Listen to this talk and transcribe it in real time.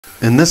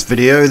In this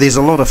video there's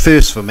a lot of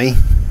firsts for me.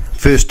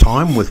 First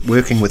time with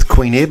working with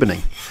Queen Ebony,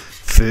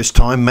 first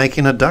time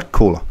making a duck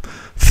caller,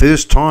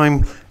 first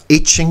time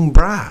etching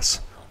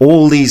brass.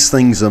 All these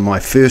things are my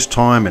first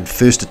time and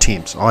first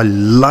attempts. I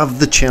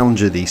love the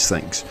challenge of these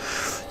things.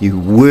 You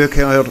work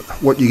out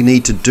what you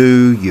need to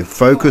do, you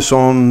focus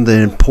on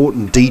the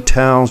important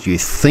details, you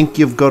think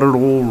you've got it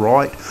all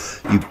right,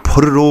 you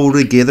put it all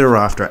together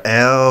after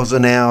hours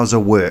and hours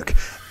of work,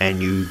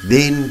 and you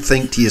then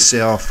think to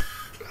yourself,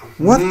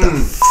 what the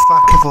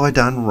fuck have I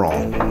done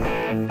wrong?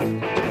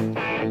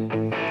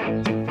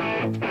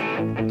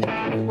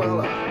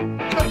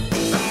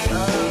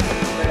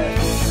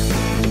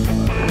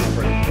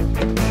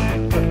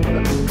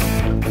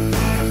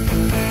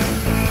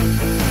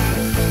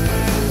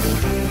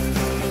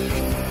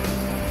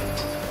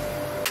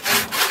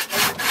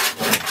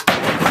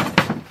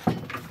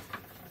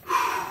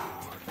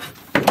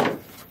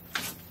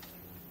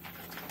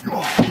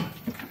 Oh,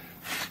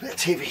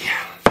 that's heavy.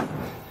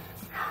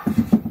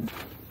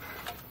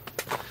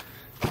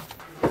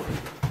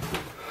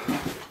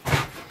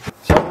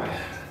 So,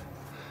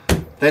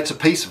 that's a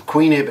piece of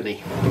Queen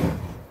Ebony.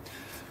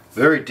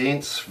 Very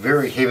dense,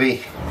 very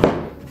heavy,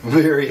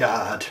 very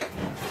hard.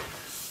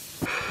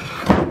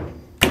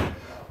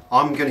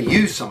 I'm going to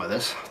use some of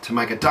this to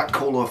make a duck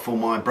caller for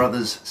my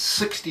brother's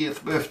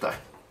 60th birthday.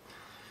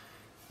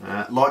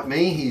 Like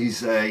me,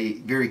 he's a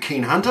very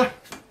keen hunter.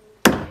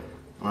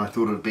 I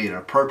thought it would be an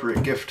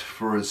appropriate gift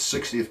for his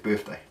 60th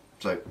birthday.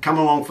 So come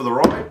along for the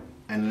ride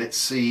and let's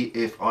see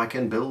if I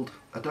can build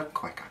a duck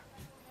quacker.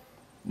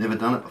 Never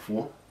done it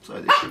before, so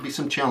there should be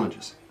some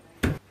challenges.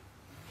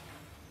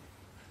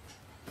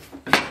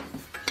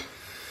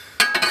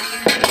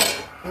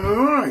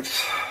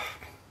 Alright.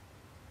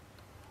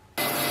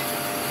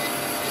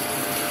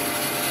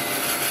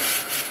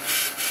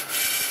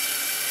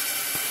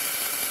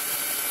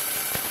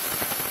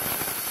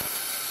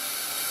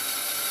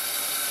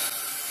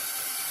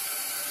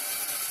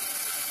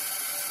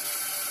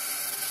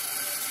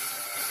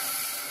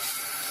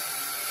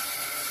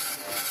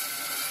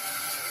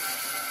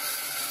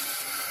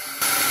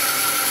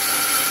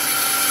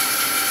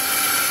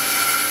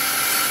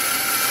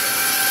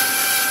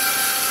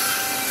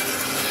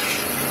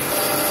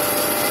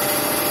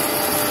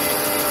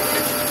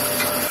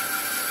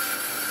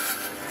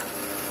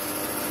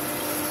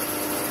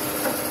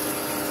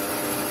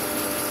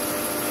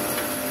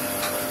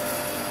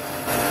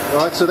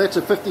 Right, so that's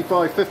a 50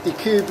 by 50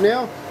 cube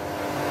now,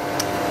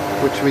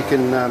 which we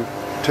can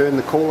turn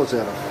the callers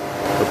out of.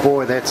 But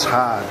boy, that's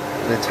hard.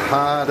 That's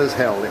hard as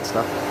hell, that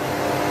stuff.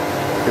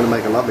 It's going to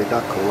make a lovely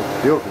duck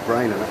caller. Beautiful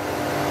grain in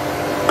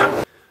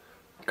it.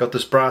 Got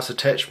this brass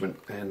attachment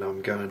and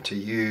I'm going to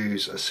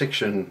use a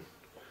section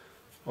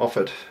off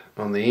it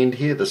on the end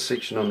here. This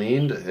section on the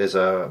end is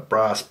a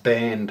brass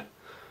band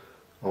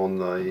on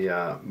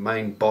the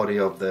main body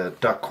of the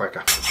duck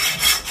quacker.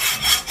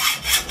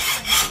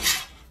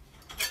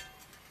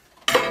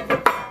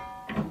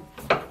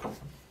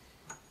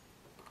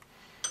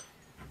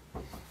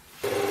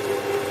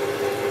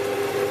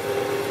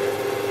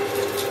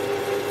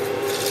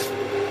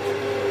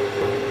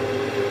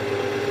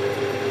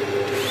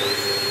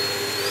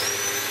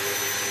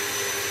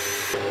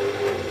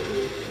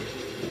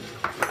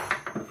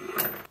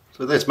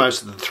 So that's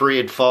most of the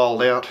thread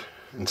filed out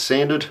and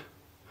sanded.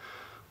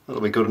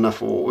 That'll be good enough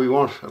for what we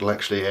want. It'll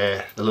actually,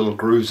 the little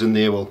grooves in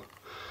there will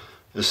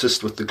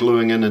assist with the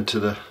gluing into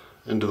the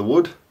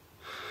wood.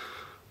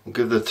 We'll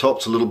give the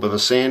tops a little bit of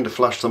sand to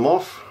flush them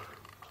off.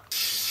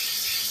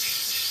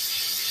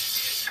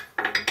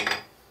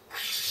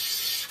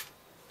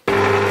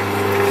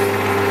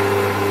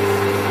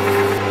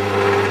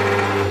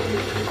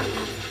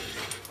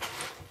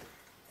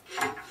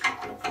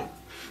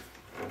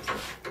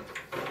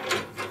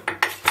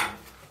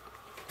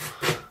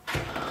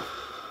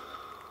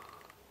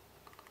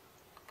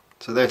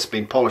 So that's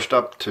been polished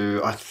up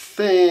to, I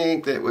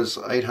think that was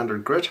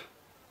 800 grit.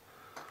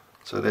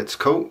 So that's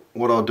cool.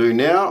 What I'll do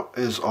now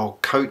is I'll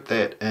coat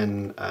that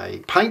in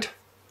a paint,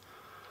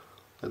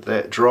 let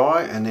that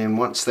dry, and then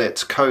once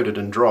that's coated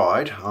and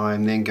dried,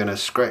 I'm then going to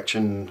scratch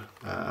in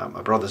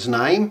my brother's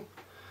name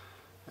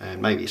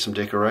and maybe some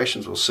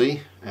decorations, we'll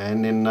see,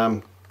 and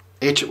then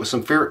etch it with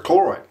some ferric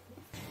chloride.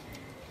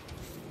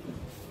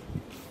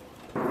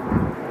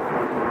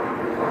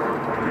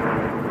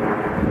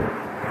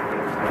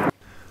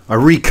 I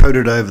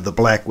recoated over the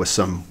black with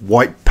some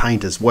white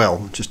paint as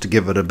well, just to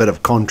give it a bit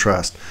of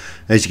contrast.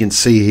 As you can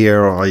see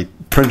here, I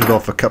printed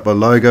off a couple of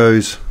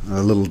logos,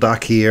 a little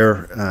duck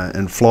here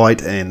in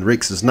flight and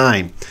Rex's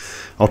name.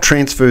 I'll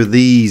transfer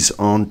these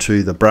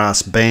onto the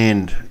brass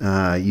band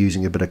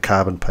using a bit of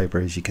carbon paper,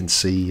 as you can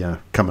see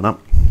coming up.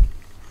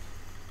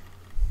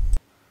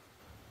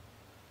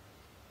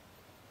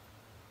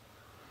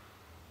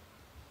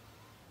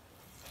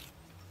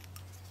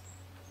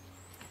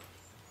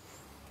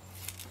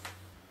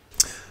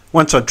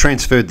 Once I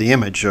transferred the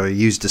image, I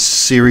used a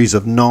series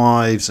of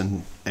knives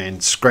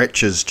and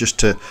scratches just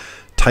to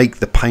take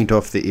the paint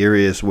off the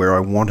areas where I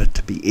want it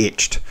to be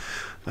etched.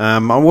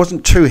 I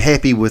wasn't too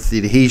happy with the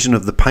adhesion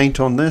of the paint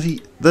on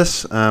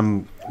this.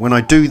 When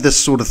I do this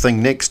sort of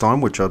thing next time,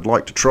 which I'd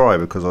like to try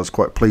because I was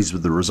quite pleased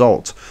with the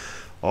results,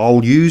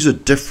 I'll use a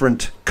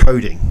different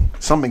coating,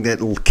 something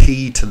that will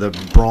key to the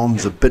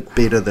bronze a bit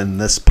better than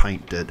this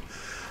paint did.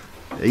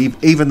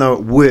 Even though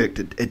it worked,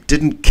 it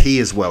didn't key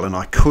as well, and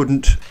I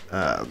couldn't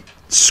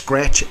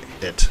scratch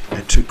it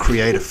to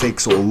create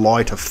effects or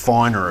lighter,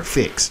 finer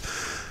effects,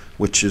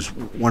 which is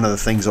one of the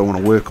things I want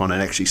to work on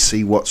and actually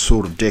see what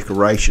sort of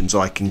decorations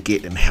I can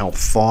get and how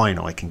fine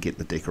I can get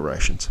the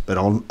decorations. But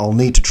I'll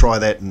need to try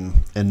that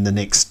in the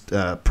next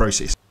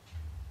process.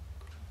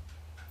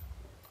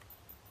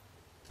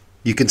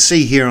 You can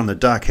see here on the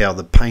duck how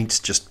the paint's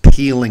just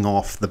peeling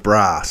off the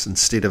brass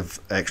instead of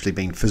actually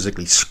being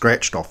physically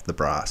scratched off the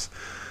brass.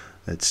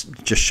 It's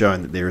just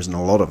showing that there isn't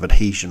a lot of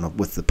adhesion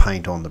with the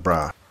paint on the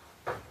brass.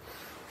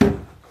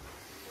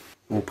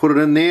 We'll put it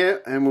in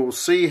there and we'll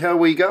see how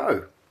we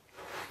go.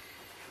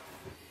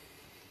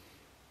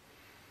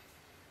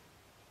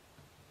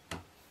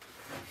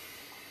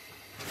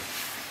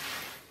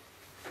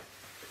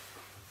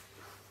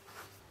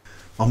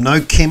 I'm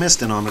no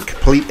chemist and I'm a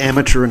complete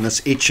amateur in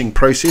this etching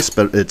process,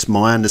 but it's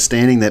my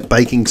understanding that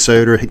baking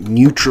soda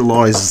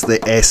neutralizes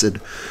the acid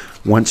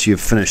once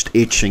you've finished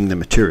etching the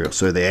material.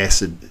 So the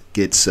acid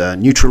gets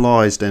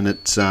neutralized and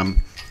it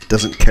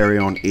doesn't carry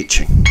on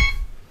etching.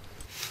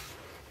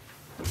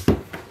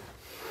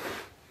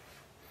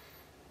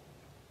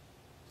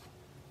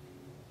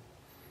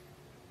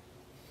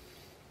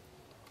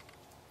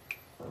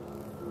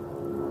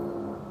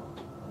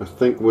 I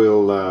think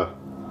we'll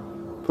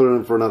put it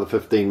in for another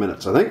 15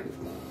 minutes, I think.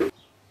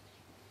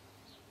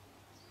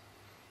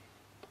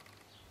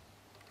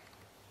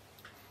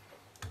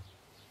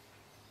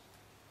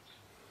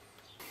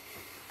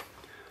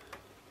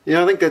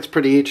 Yeah, I think that's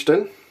pretty etched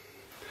in.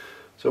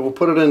 So we'll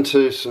put it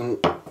into some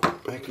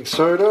baking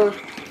soda,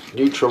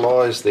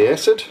 neutralise the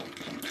acid.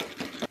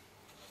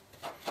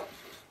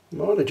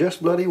 Might have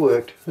just bloody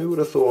worked. Who would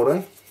have thought,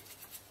 eh?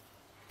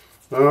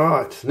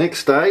 Alright, next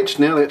stage,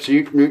 now that's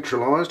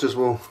neutralised, is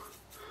we'll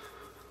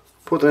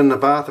put in a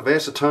bath of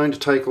acetone to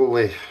take all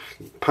the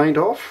paint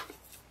off,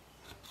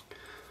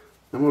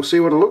 and we'll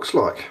see what it looks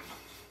like.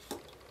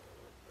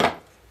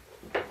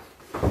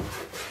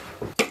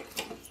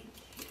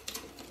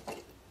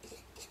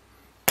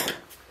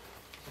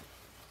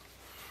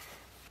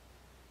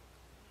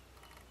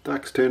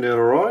 Duck's turned out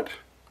alright.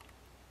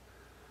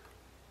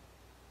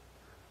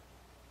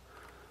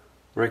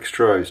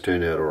 Rextro's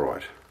turned out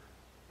alright.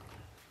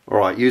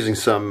 Alright, using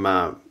some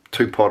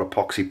 2-pot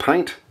epoxy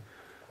paint,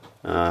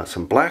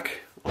 some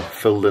black, I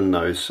filled in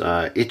those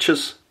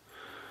etches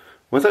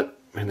with it,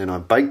 and then I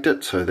baked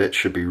it, so that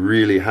should be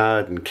really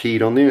hard and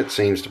keyed on there. It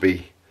seems to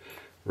be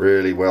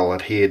really well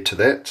adhered to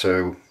that,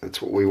 so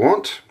that's what we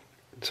want.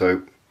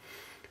 So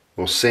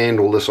we'll sand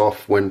all this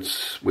off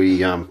once we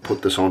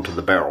put this onto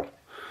the barrel.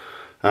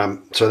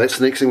 So that's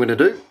the next thing we're going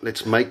to do.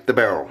 Let's make the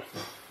barrel.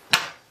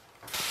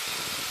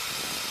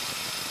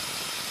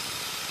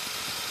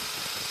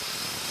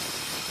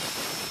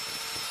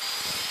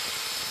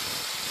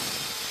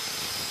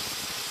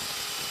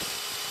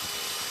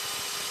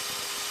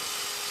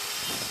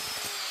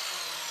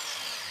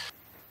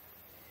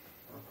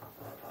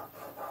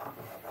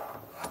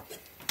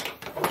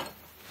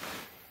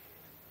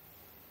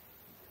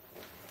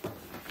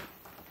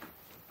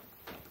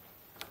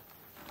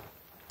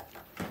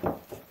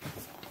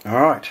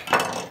 Alright,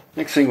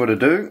 next thing we're going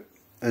to do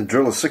is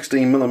drill a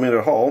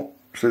 16mm hole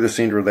through the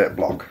centre of that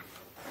block.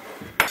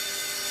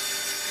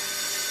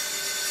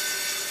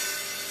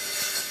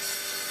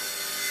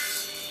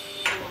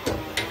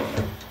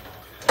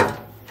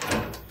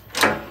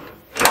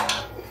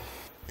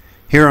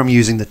 Here I'm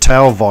using the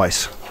tail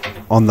vise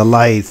on the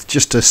lathe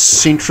just to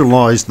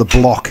centralise the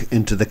block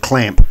into the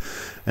clamp,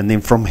 and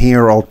then from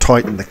here I'll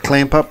tighten the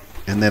clamp up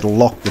and that'll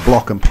lock the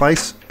block in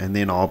place, and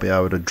then I'll be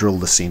able to drill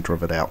the centre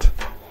of it out.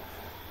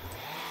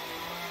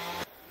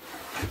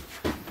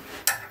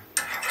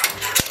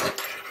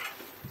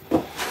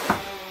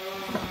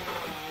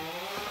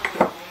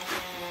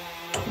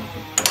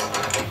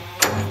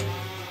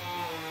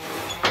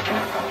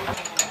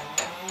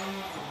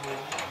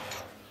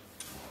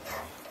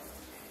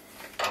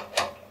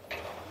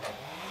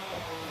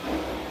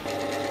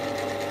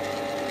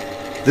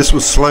 This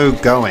was slow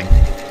going.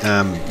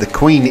 The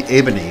Queen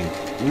Ebony,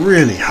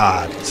 really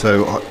hard,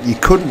 so you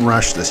couldn't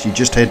rush this. You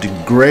just had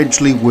to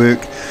gradually work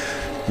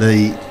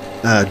the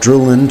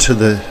drill into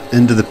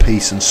the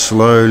piece and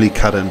slowly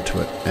cut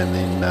into it, and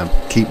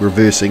then keep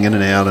reversing in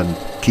and out and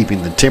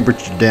keeping the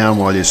temperature down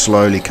while you're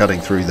slowly cutting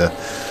through the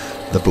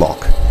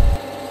block.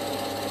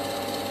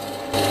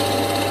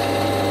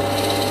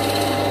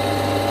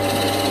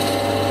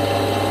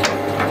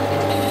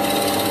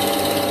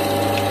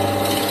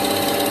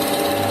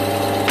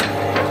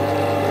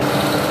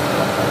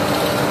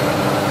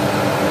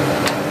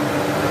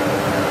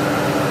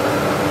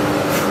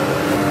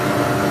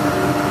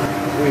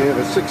 We have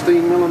a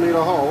 16mm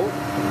hole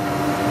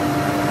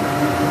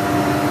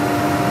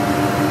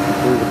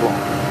through the block.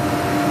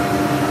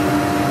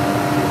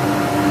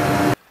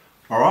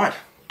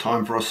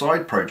 a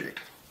side project.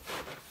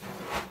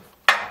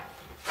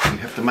 You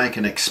have to make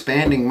an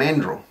expanding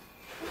mandrel.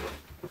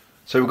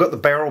 So we've got the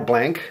barrel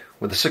blank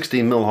with a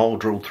 16mm hole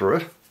drilled through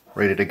it,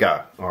 ready to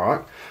go.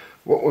 Alright,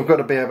 what we've got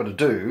to be able to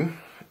do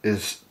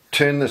is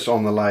turn this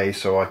on the lathe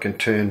so I can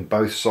turn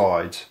both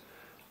sides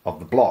of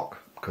the block,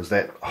 because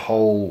that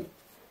whole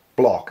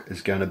block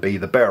is going to be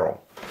the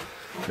barrel.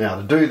 Now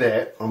to do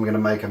that, I'm going to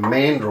make a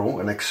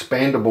mandrel, an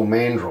expandable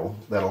mandrel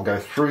that'll go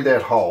through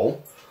that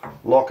hole,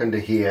 lock into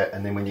here,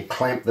 and then when you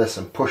clamp this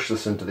and push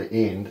this into the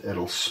end,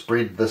 it'll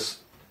spread this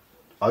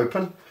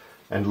open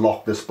and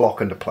lock this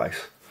block into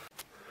place.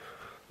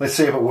 Let's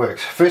see if it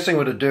works. First thing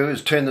we're going to do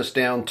is turn this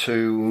down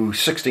to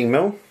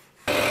 16mm.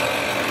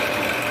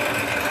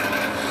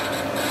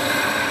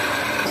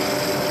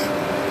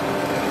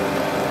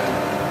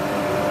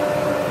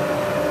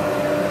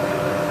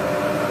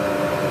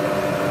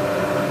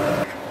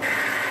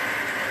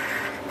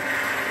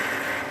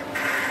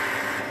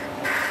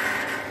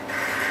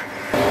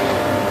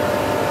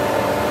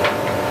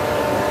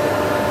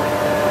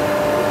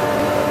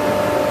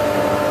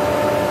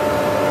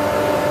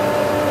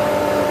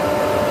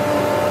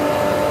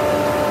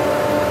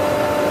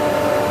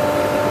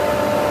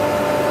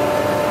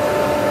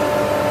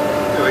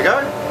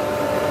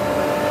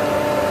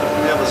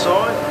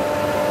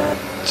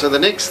 So the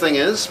next thing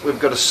is we've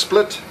got to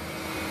split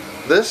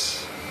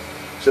this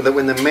so that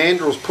when the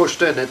mandrel's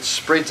pushed in, it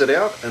spreads it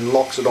out and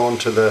locks it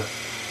onto the,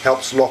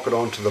 helps lock it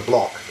onto the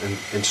block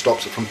and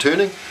stops it from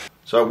turning.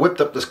 So I whipped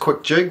up this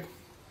quick jig.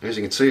 As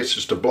you can see, it's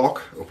just a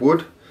block of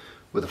wood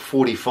with a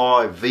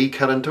 45 V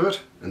cut into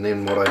it, and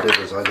then what I did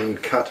is I then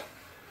cut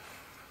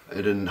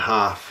it in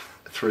half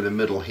through the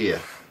middle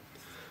here.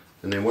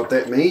 And then what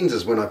that means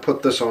is when I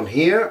put this on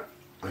here,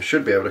 I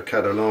should be able to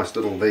cut a nice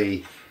little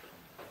V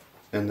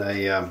in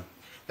the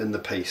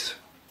piece.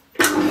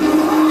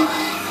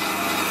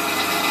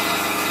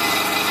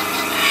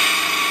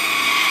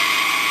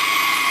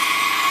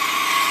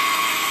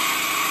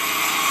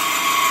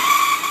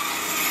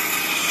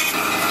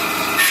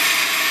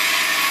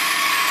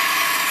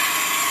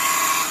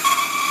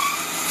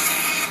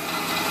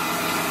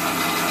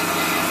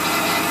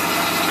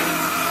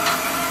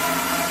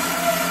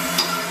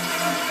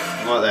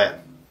 Like that.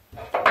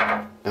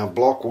 Our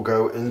block will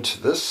go into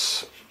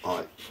this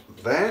like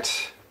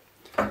that.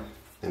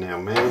 And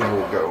our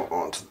mandrel will go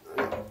onto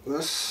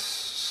this,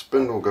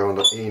 spindle will go on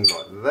the end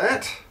like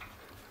that,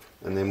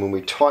 and then when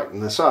we tighten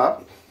this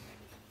up,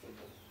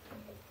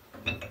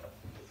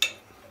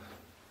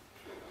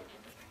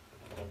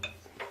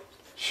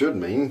 should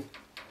mean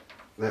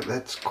that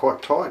that's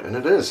quite tight, and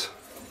it is.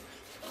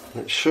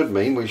 It should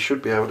mean we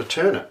should be able to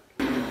turn it.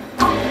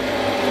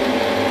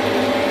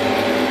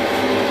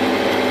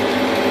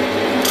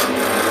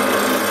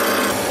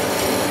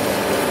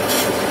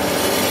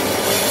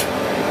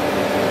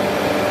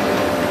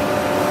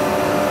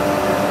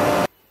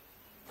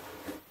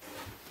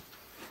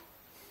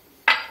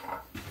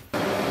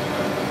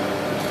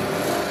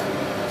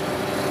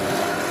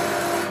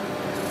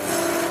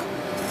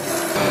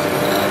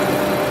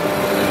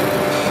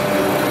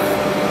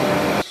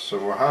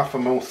 Half a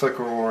mil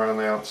thicker all around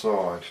the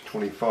outside,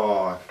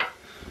 25.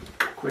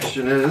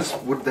 Question is,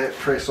 would that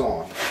press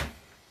on?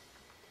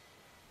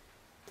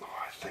 Oh,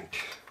 I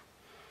think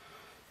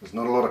there's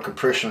not a lot of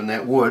compression in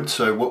that wood,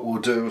 so what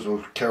we'll do is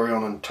we'll carry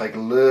on and take a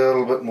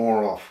little bit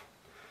more off.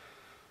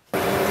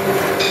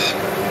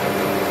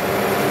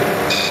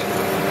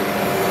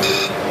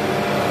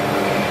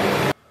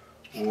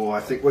 Oh,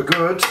 I think we're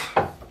good.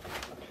 Oh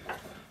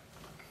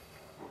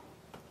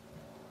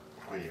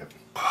yeah,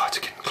 oh, it's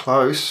getting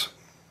close.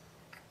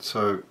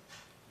 So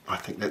I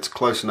think that's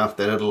close enough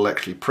that it'll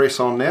actually press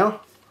on now.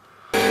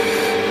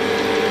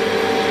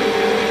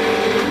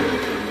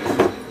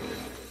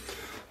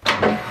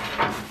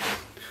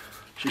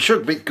 She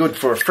should be good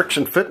for a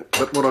friction fit,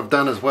 but what I've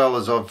done as well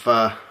is I've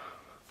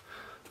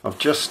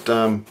just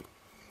put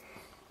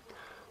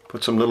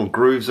some little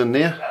grooves in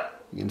there.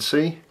 You can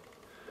see,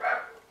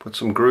 put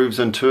some grooves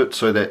into it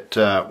so that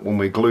when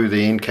we glue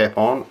the end cap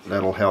on,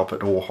 that'll help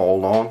it all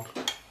hold on.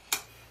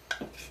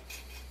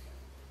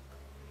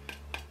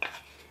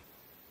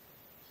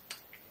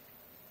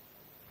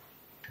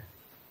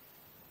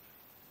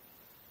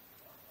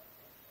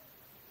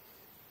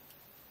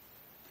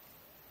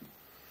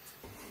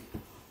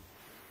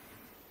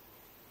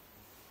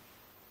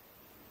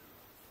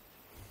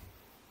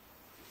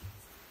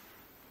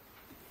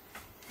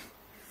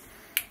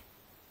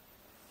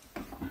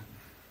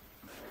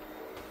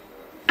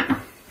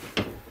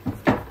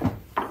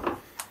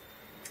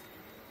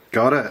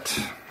 Got it.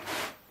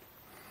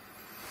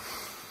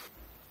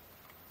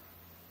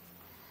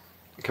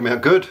 Come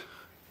out good.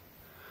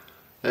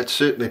 That's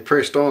certainly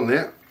pressed on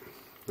there.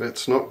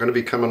 That's not going to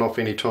be coming off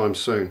anytime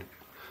soon.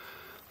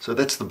 So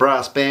that's the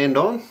brass band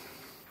on.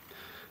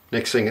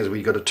 Next thing is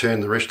we've got to turn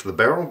the rest of the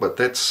barrel, but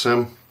that's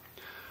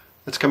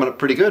coming up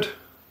pretty good.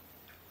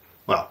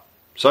 Well,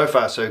 so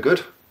far so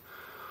good.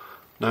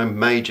 No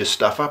major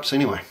stuff ups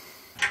anyway.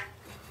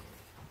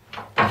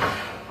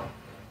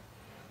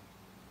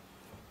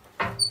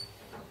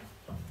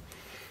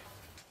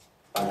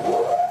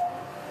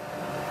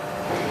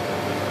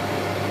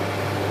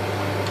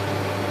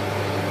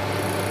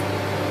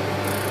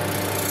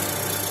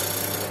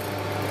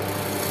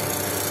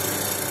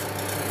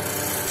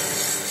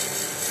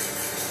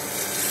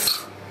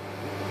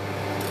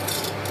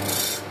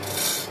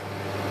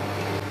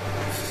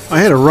 I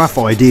had a rough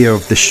idea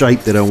of the shape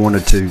that I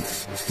wanted to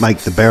make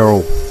the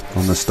barrel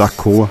on this duck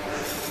caller,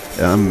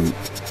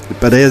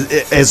 but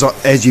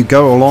as you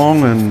go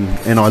along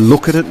and I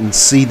look at it and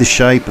see the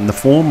shape and the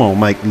form, I'll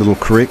make little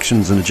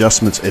corrections and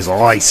adjustments as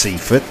I see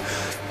fit.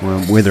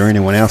 Whether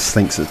anyone else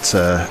thinks it's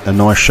a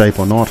nice shape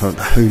or not,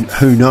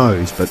 who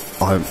knows, but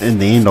in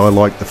the end I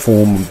like the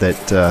form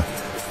that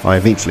I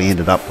eventually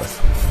ended up with.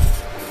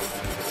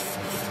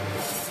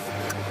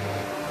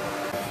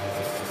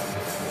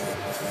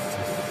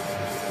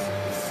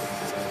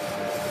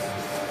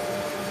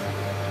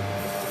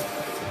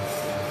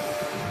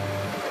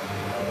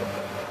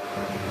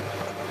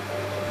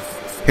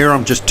 Here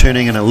I'm just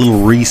turning in a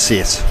little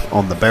recess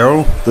on the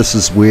barrel. This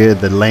is where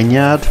the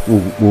lanyard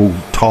will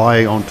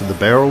tie onto the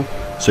barrel,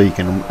 so you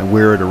can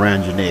wear it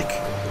around your neck.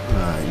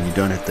 You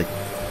don't have to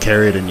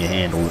carry it in your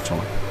hand all the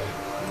time.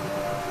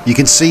 You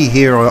can see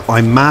here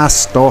I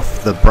masked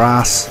off the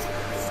brass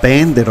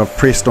band that I've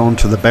pressed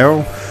onto the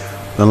barrel.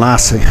 The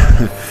last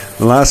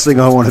thing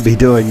I want to be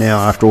doing now,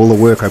 after all the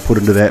work I put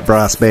into that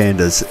brass band,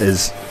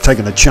 is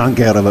taking a chunk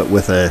out of it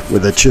with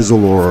a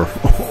chisel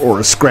or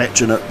a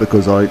scratch in it,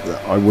 because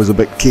I was a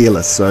bit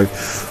careless. So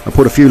I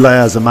put a few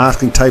layers of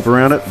masking tape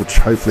around it, which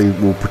hopefully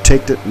will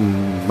protect it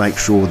and make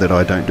sure that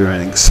I don't do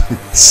anything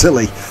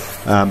silly.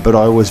 But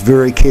I was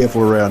very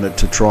careful around it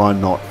to try and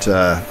not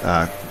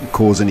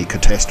cause any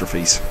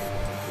catastrophes.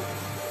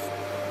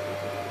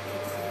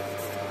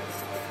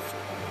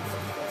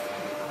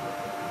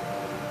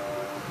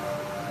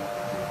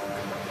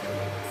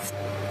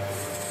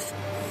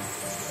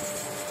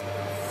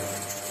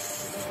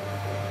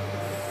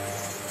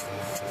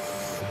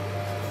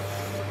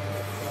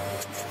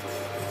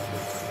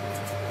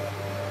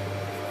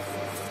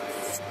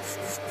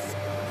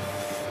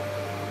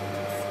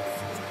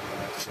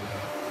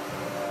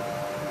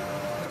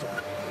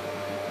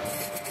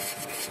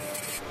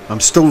 I'm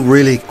still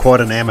really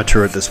quite an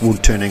amateur at this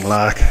wood turning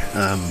lark.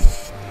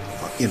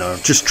 You know,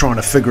 just trying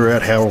to figure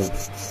out how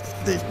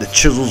the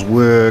chisels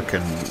work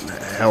and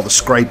how the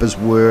scrapers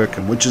work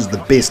and which is the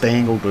best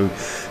angle to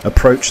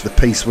approach the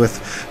piece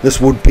with.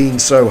 This wood being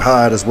so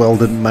hard as well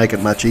didn't make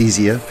it much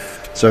easier.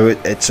 So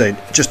it's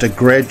just a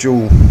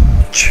gradual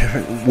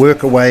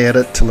work away at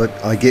it till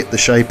I get the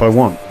shape I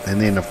want, and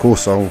then of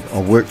course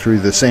I'll work through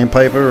the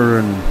sandpaper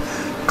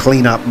and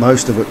clean up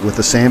most of it with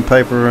the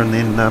sandpaper, and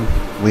then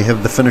we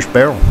have the finished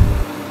barrel.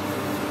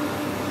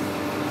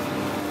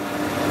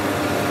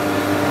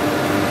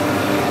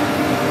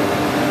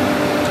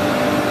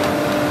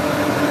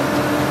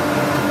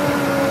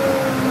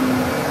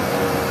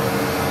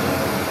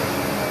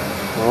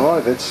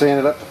 Alright, that's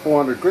sanded up to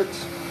 400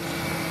 grits.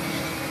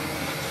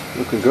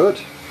 Looking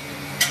good.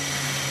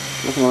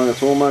 Looking like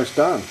it's almost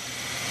done.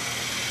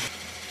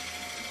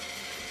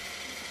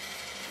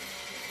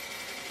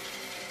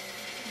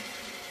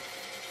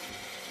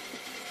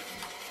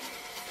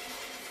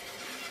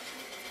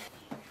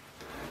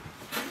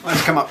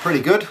 That's come up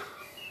pretty good.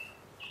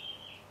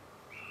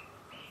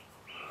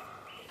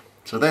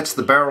 So that's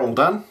the barrel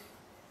done.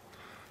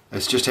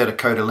 It's just had a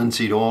coat of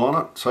linseed oil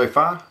on it so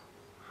far.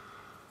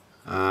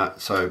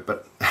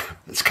 But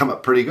it's come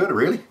up pretty good,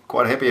 really.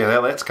 Quite happy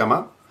how that's come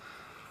up.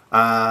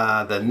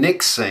 The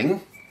next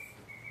thing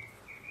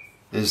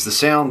is the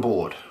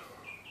soundboard,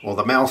 or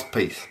the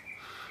mouthpiece.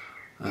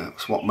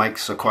 It's what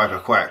makes a quack a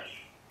quack.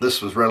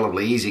 This was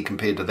relatively easy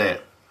compared to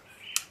that.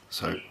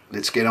 So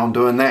let's get on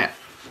doing that.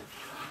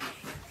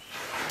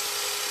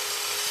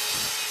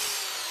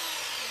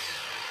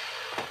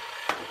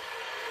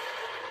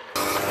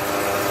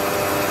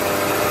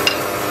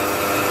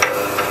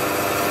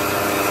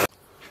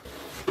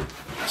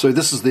 So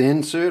this is the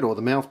insert, or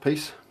the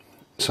mouthpiece.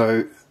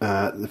 So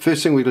the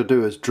first thing we're going to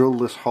do is drill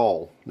this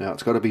hole. Now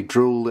it's got to be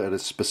drilled at a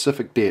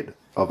specific depth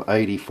of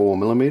 84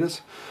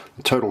 millimeters.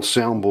 The total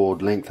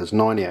soundboard length is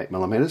 98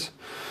 millimeters.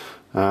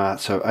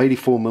 So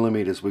 84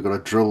 millimeters, we've got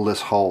to drill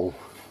this hole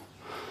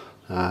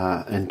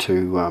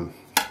into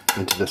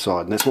the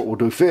side, and that's what we'll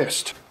do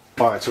first.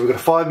 Alright, so we've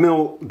got a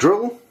 5mm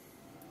drill.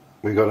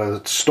 We've got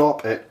to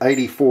stop at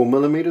 84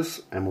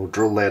 millimeters, and we'll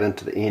drill that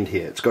into the end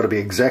here. It's got to be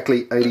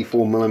exactly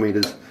 84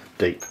 millimeters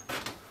deep.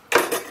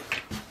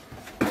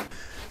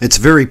 It's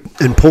very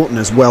important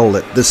as well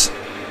that this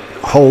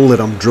hole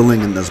that I'm drilling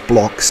in this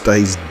block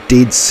stays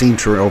dead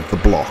center of the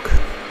block.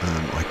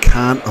 I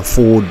can't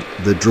afford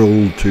the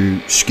drill to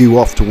skew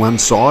off to one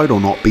side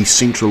or not be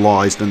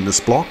centralized in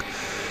this block,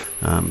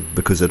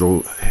 because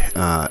it'll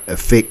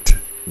affect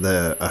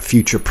a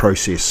future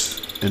process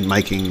in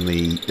making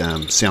the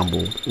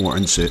soundboard or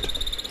insert.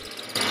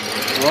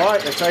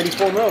 Right, that's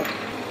 84 mil.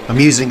 I'm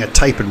using a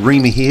tapered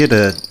reamer here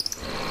to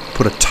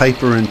put a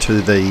taper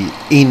into the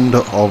end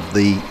of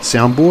the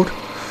soundboard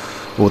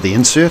or the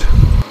insert.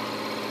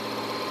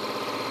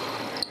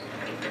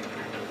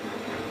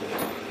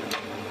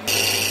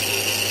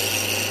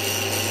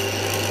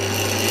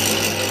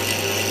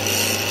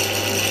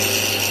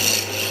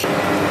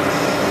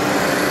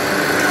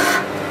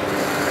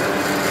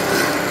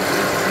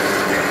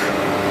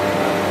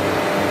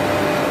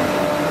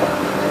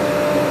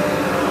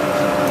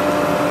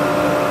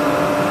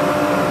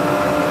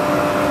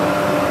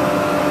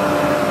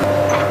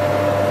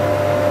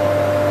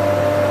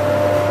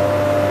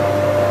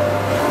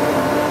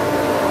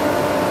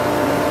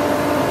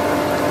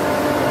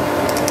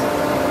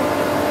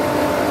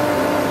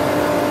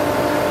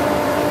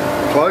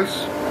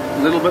 Close, a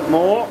little bit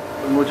more,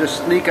 and we'll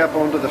just sneak up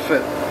onto the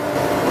fit.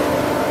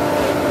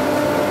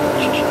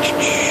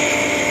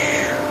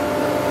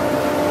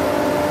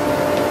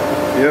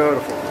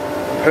 Beautiful,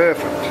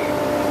 perfect.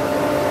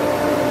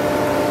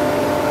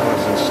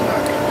 Nice and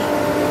snug.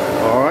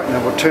 Alright,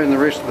 now we'll turn the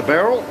rest of the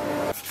barrel.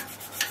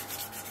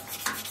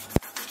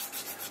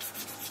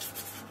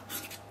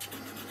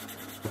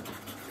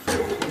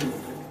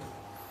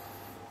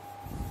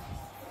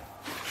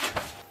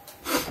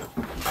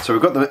 So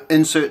we've got the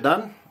insert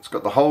done, it's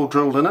got the hole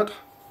drilled in it.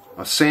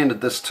 I've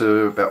sanded this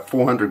to about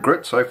 400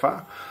 grit so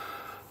far,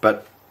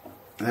 but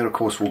that of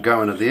course will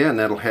go into there and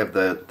that'll have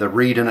the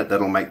reed in it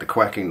that'll make the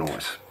quacking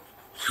noise.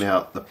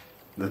 Now the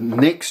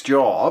next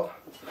job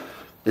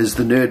is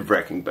the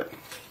nerve-wracking bit.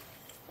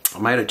 I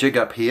made a jig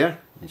up here,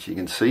 as you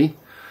can see,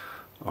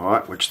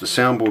 alright, which the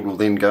soundboard will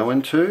then go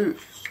into,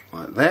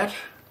 like that.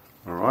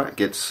 Alright, it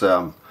gets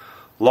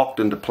locked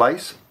into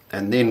place,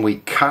 and then we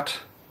cut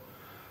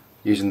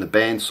using the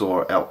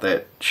bandsaw out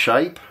that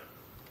shape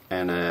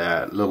and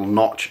a little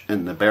notch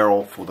in the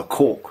barrel for the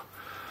cork.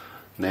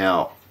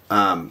 Now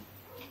the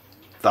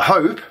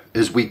hope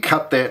is we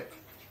cut that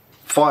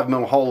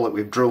 5mm hole that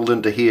we've drilled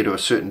into here to a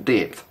certain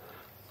depth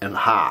in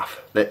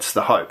half. That's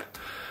the hope.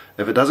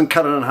 If it doesn't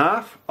cut it in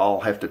half, I'll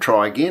have to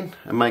try again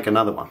and make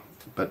another one.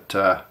 But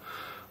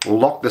we'll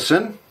lock this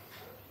in,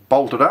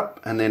 bolt it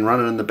up, and then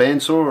run it in the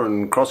bandsaw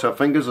and cross our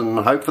fingers and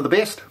hope for the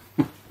best.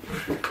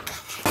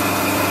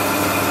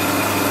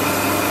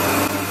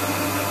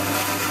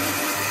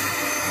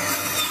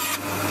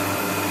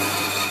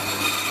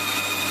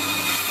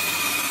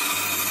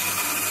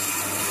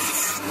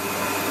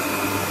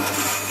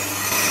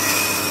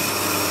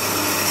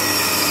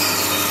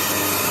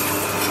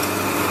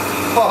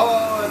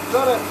 Oh, I've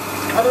got it!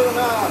 Cut it in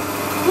half!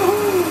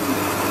 Woohoo!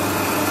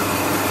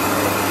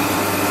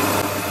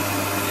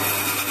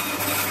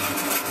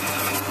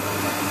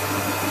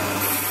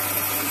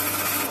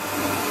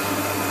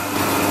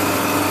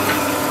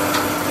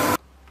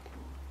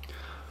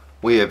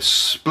 We have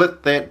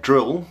split that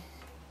drill,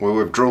 where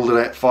we've drilled it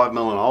at 5mm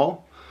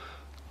hole,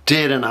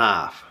 dead in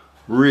half.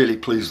 Really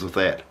pleased with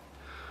that.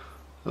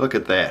 Look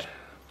at that.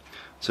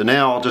 So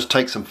now I'll just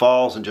take some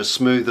files and just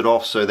smooth it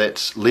off so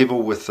that's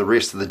level with the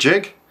rest of the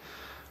jig,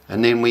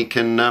 and then we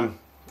can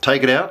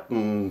take it out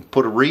and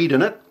put a reed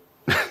in it,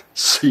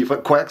 see if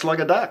it quacks like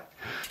a duck.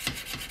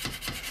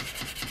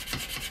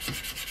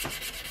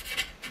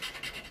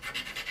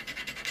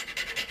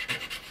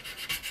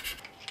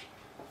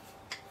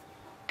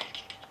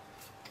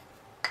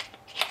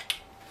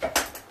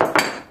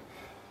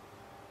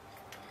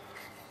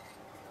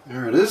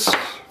 There it is.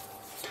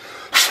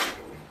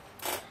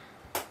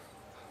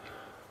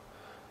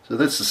 So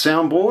that's the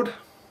soundboard.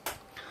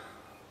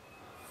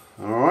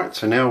 Alright,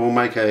 so now we'll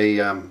make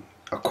a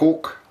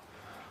cork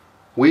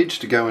wedge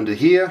to go into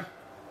here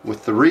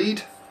with the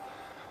reed,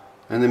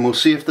 and then we'll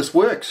see if this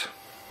works.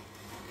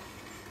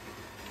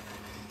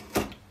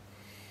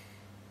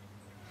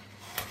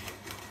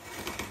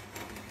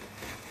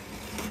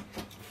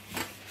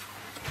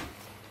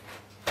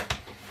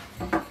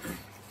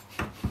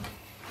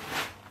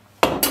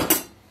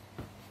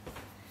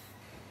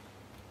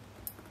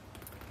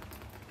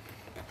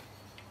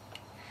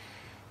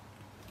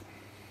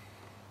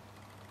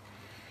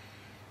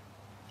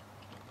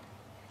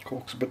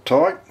 Cork's a bit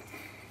tight.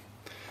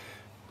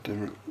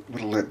 Didn't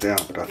whittle that down,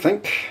 but I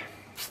think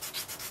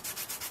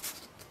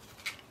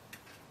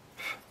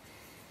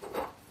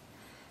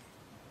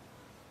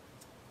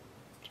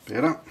it's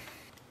better.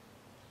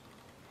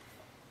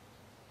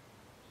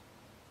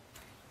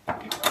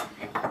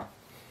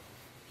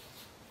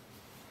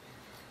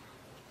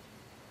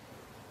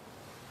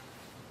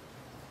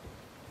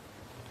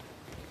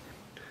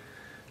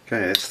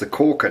 Okay, that's the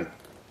corking.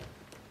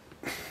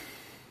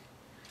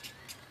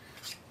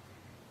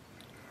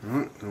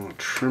 Right, then we'll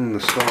trim the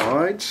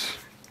sides.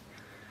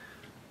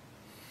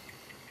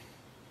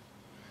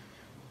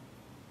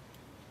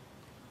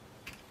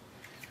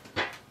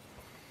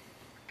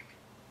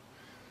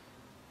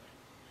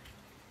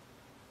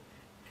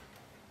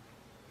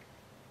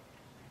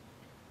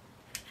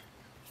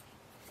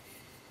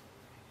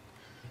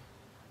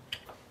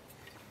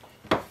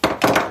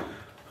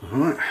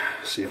 Alright,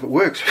 see if it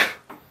works.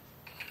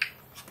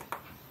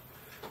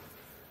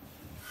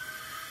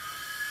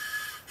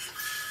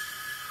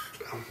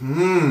 I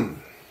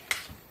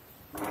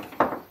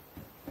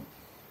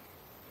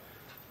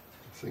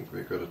think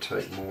we've got to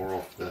take more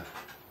off the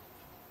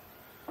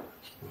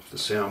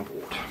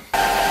soundboard.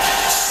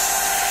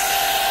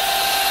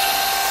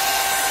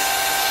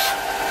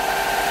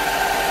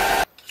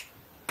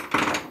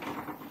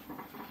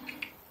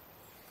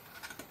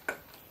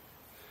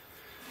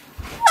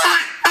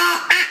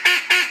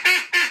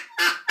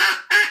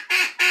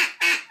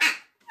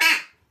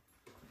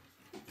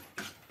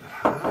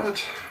 Hard.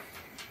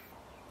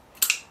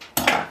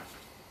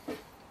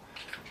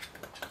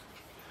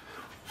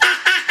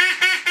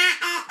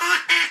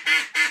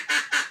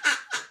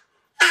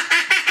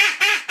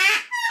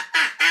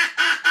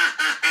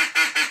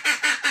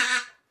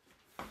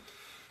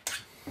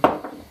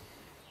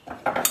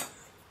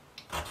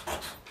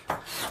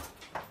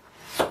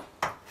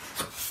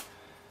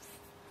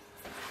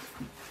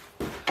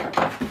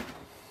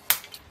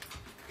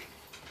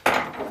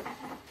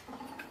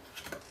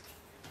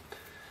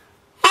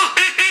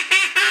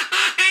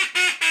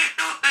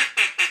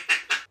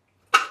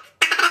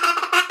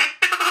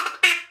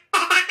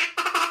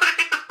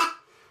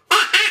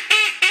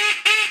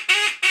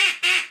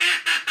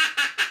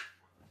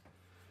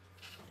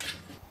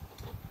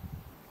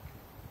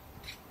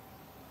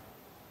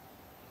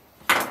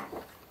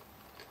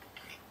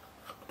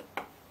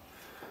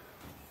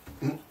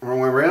 Wrong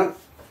way around.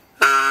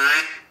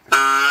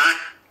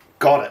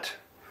 Got it.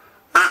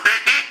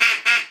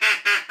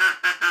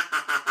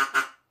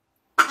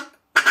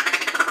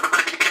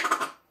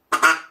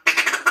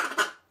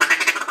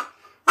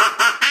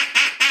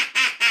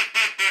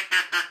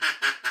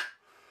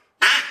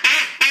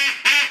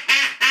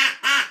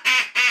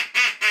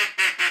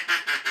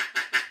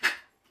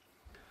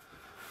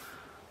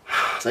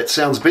 That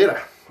sounds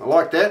better. I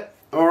like that.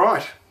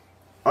 Alright,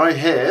 I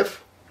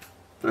have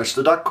finished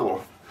the duck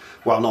caller.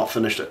 Well, not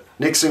finished it.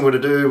 Next thing we'll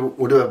do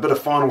a bit of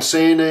final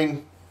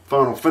sanding,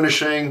 final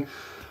finishing,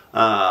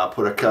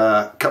 put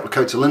a couple of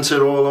coats of linseed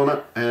oil on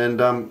it,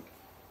 and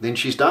then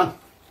she's done.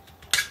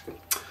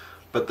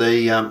 But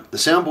the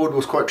soundboard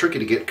was quite tricky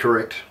to get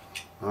correct.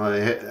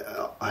 I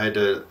had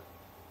to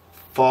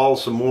file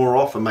some more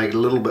off and make it a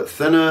little bit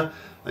thinner,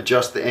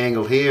 adjust the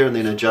angle here, and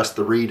then adjust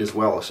the reed as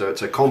well. So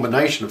it's a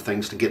combination of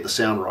things to get the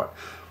sound right.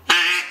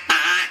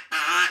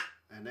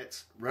 And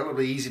that's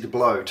relatively easy to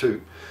blow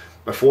too.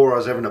 Before I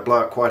was having to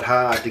blow it quite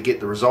hard to get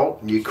the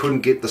result, and you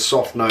couldn't get the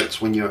soft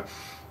notes when you're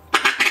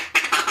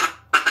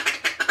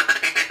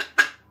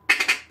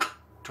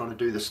trying to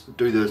do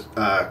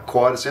the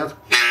quieter sounds.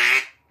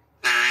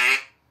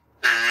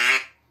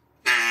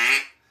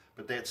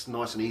 But that's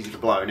nice and easy to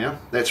blow now.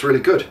 That's really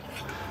good.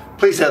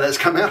 Pleased how that's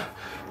come out.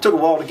 Took a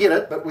while to get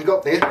it, but we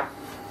got there.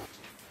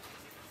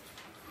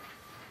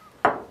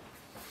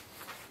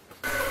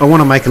 I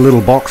want to make a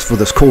little box for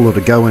this cooler to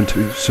go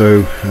into,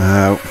 so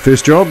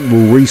first job,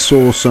 we'll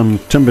resaw some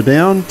timber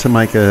down to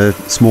make a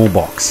small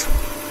box.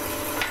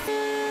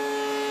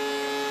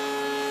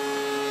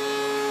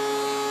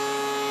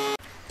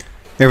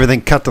 Everything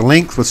cut to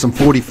length with some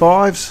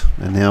 45s,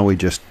 and now we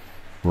just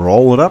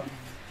roll it up.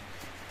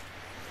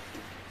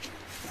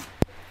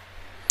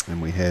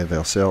 And we have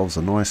ourselves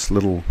a nice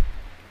little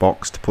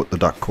box to put the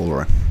duck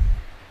cooler in.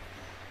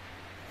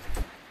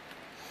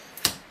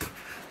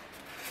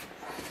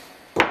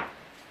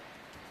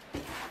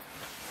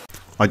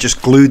 I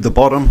just glued the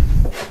bottom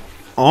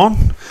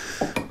on,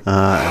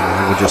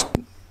 and we'll just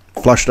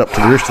flush it up to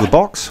the rest of the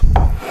box,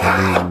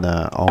 and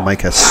then I'll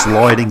make a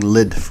sliding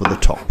lid for the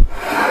top.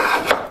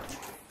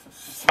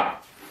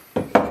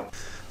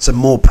 Some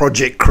more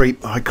project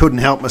creep. I couldn't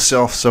help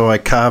myself, so I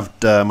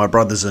carved my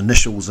brother's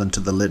initials into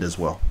the lid as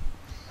well.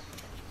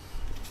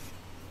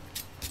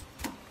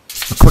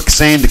 A quick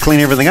sand to clean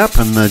everything up,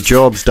 and the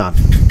job's done.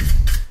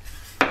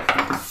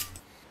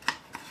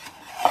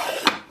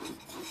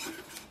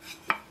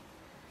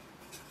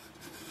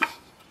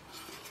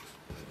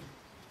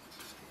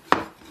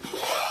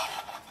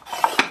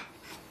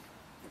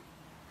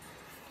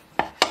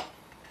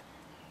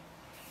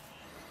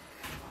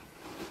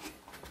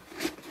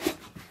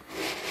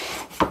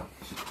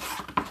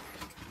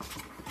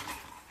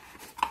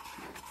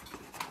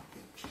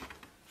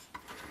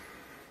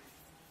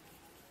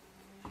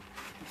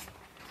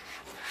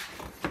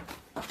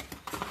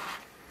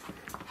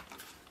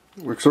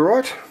 Looks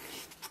alright.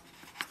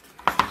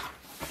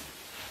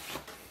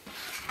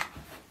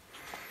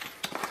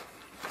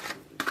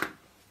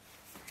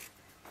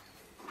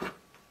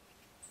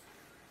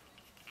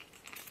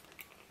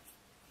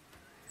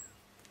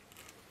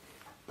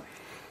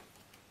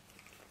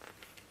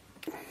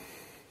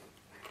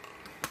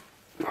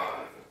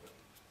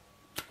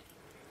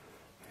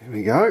 Here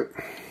we go.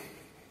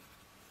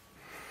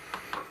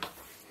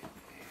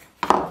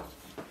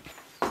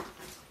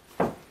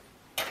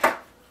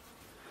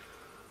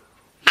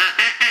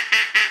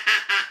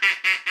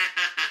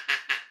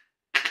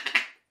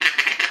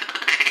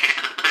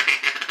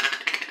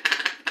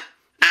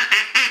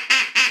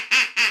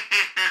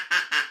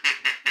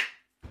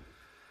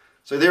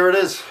 So there it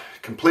is,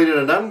 completed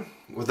and done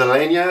with the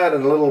lanyard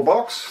and a little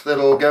box that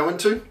it'll go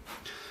into.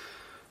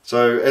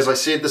 So as I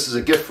said, this is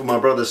a gift for my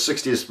brother's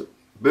 60th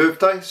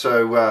birthday,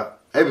 so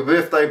happy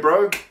birthday,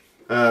 bro.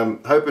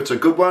 Hope it's a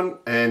good one,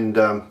 and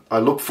I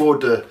look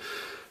forward to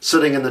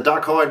sitting in the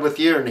duck hide with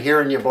you and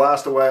hearing you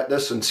blast away at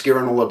this and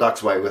scaring all the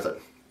ducks away with it.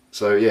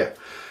 So yeah,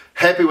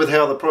 happy with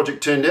how the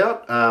project turned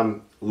out.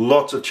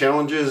 Lots of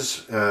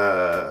challenges,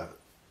 the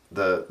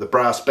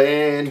brass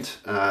band,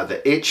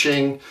 the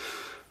etching,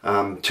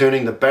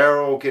 turning the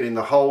barrel, getting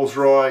the holes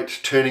right,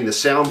 turning the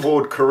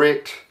soundboard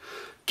correct,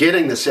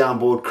 getting the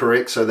soundboard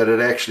correct so that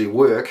it actually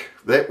worked.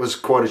 That was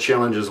quite a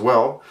challenge as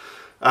well.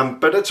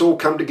 But it's all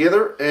come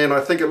together, and I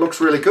think it looks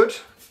really good.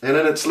 And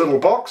in its little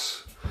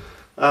box,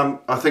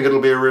 I think it'll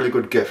be a really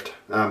good gift.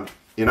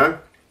 You know,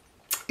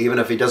 even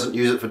if he doesn't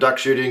use it for duck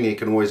shooting, he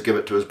can always give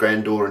it to his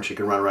granddaughter and she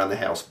can run around the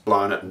house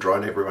blowing it and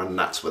driving everyone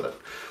nuts with it.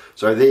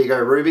 So there you go,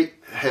 Ruby.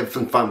 Have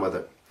some fun with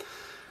it.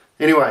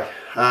 Anyway,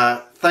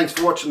 thanks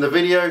for watching the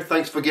video.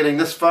 Thanks for getting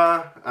this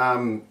far.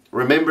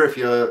 Remember, if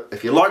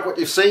you like what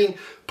you've seen,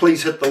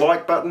 please hit the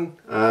like button.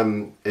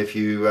 If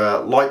you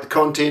like the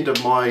content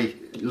of my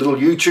little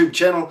YouTube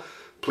channel,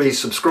 please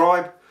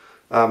subscribe.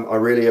 I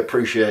really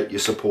appreciate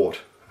your support.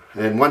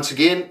 And once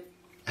again,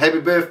 happy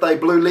birthday,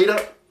 Blue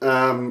Leader.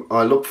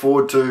 I look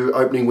forward to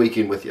opening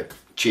weekend with you.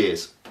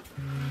 Cheers.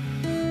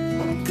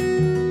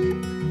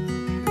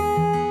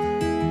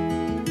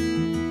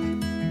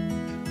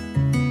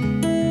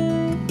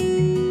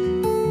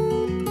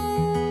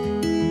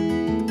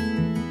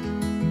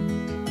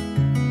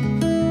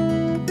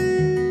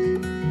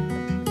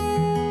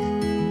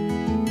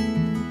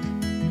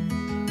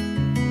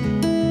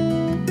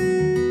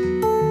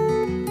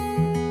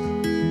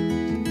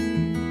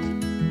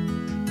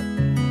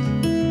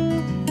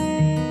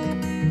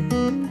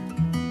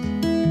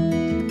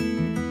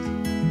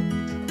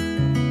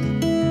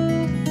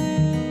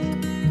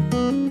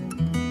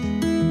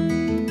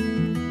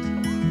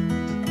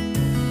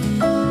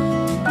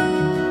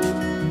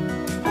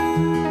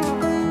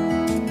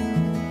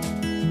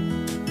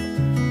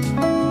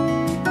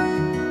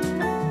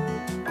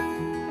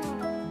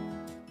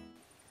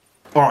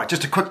 Alright,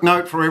 just a quick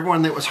note for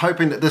everyone that was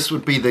hoping that this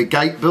would be the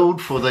gate build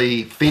for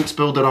the fence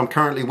build that I'm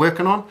currently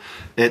working on.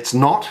 It's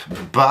not,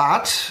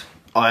 but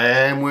I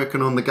am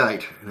working on the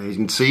gate. And as you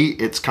can see,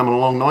 it's coming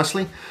along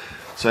nicely.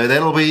 So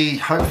that'll be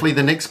hopefully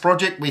the next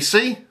project we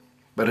see,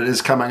 but it is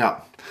coming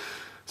up.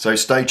 So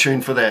stay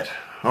tuned for that.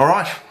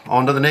 Alright,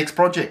 on to the next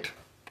project.